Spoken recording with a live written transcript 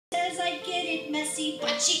says I get it messy,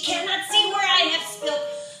 but she cannot see where I have spilled.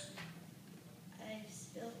 I've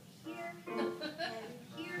spilled here, and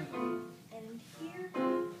here, and here.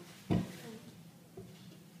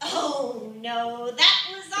 Oh no, that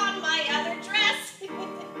was on my other dress.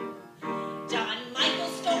 John Michael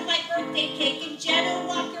stole my birthday cake, and Jenna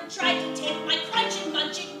Walker tried to take my crunch and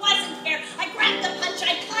munch. It wasn't fair. I grabbed the punch,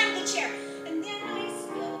 I climbed the chair, and then I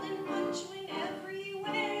spilled and punch went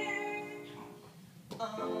everywhere.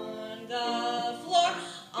 On the floor,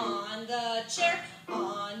 on the chair,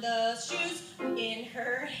 on the shoes, in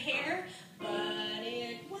her hair, but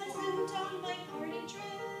it wasn't on my party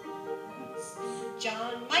dress.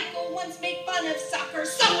 John Michael once made fun of soccer,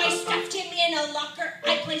 so I stuffed him in a locker.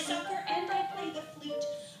 I play soccer and I play the flute.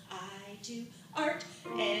 I do art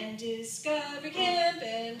and discovery camp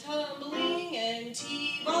and tumbling and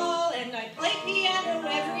t-ball, and I play piano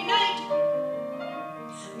every night.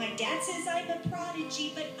 My dad says I'm a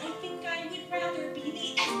prodigy, but I think I would rather be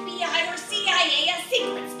the FBI or CIA, a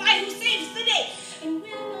secret spy who saves the day. And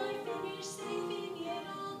when I finish saving it,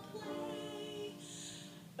 I'll play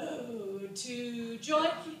Ode to Joy,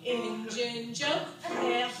 Injun Joe,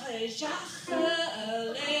 Frère Jacques,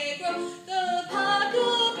 Allegro, the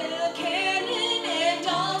Paco Bell Cannon, and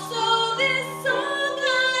also this song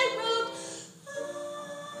I wrote.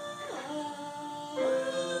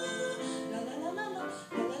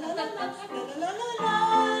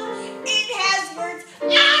 It has words,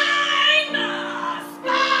 I'm a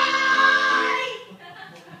spy!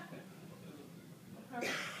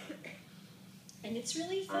 And it's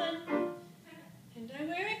really fun. And I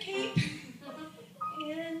wear a cape.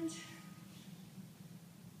 And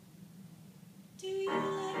do you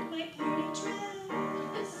like my party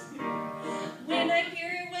dress? When I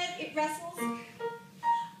pirouette, it rustles.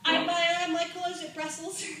 I buy all my clothes at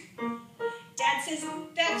Brussels. Dad says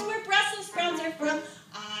that's where Brussels sprouts are from.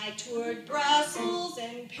 I toured Brussels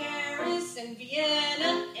and Paris and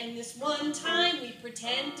Vienna, and this one time we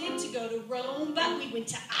pretended to go to Rome, but we went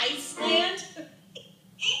to Iceland.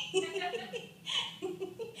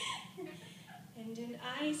 And in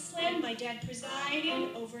Iceland, my dad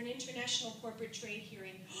presided over an international corporate trade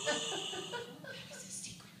hearing. That was a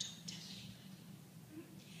secret, don't tell anyone.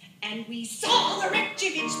 And we saw the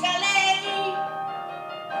Reykjavik Ballet.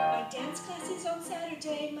 My dance class is on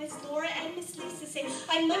Saturday. Miss Laura and Miss Lisa say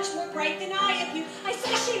I'm much more bright than I appear. I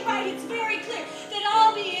say she right, it's very clear that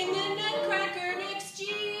I'll be in the Nutcracker next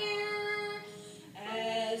year.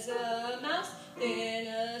 As a mouse, then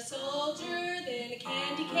a soldier, then a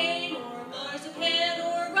candy cane, or a marzipan,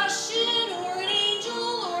 or a Russian, or an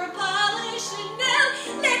angel, or a Polish. And now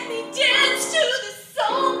let me dance to the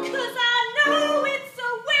song, 'cause I know it so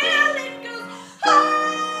well. It goes,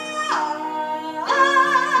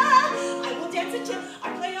 I will dance until I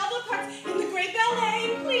play all the parts in the great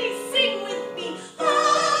ballet. Please sing with me.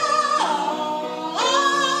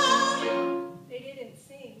 They didn't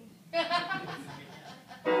sing.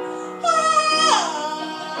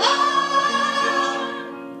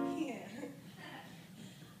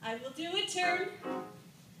 I will do a turn,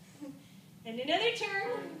 and another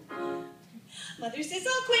turn. Mother says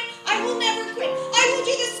I'll quit. I will never quit. I will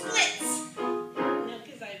do the splits. No,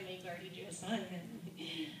 because I make already do a song.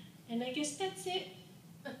 And I guess that's it.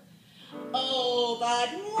 Oh, but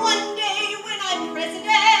one day when I'm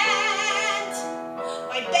president,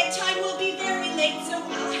 my bedtime will be very late, so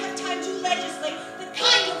I'll have time to legislate the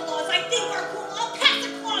kind of laws I think are cool. I'll pass a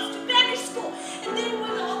clause to banish school, and then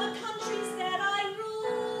when all the countries that I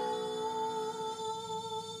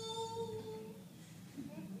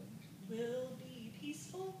will be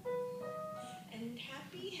peaceful and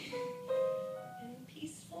happy and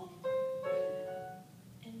peaceful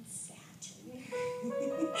and satin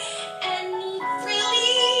and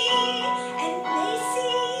frilly and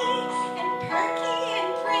lacy and perky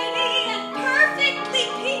and pretty and perfectly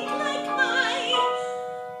pink like my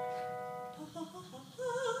ha ha ha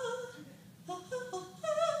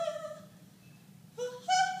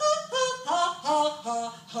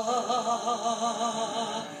ha ha.